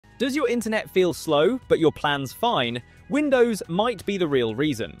Does your internet feel slow, but your plan's fine? Windows might be the real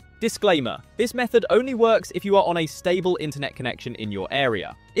reason. Disclaimer: this method only works if you are on a stable internet connection in your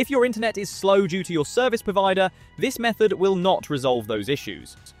area. If your internet is slow due to your service provider, this method will not resolve those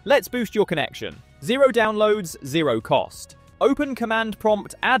issues. Let's boost your connection. 0 downloads, 0 cost. Open command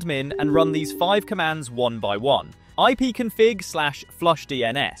prompt admin and run these 5 commands one by one.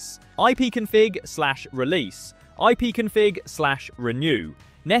 ipconfig/flushdns, ipconfig/release, ipconfig/renew,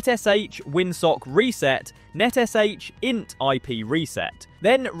 netsh winsock reset, netsh int IP reset.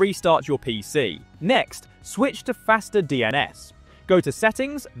 Then restart your PC. Next, switch to faster DNS. Go to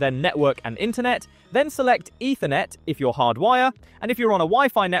Settings, then Network and Internet, then select Ethernet if you're hardwire, and if you're on a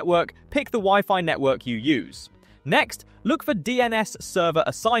Wi-Fi network, pick the Wi-Fi network you use. Next, look for DNS server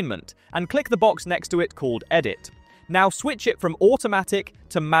assignment, and click the box next to it called Edit. Now switch it from automatic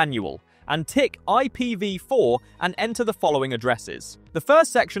to manual, and tick IPv4 and enter the following addresses. The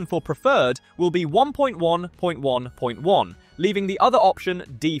first section for preferred will be 1.1.1.1, leaving the other option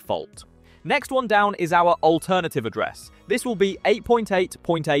default. Next one down is our alternative address. This will be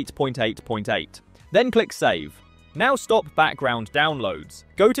 8.8.8.8.8. Then click Save. Now stop background downloads.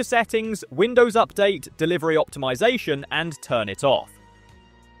 Go to Settings, Windows Update, Delivery Optimization, and turn it off.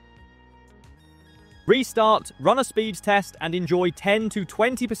 Restart, run a speed test, and enjoy 10 to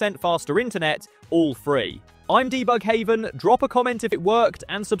 20% faster internet, all free. I'm Debug Haven, drop a comment if it worked,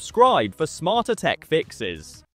 and subscribe for smarter tech fixes.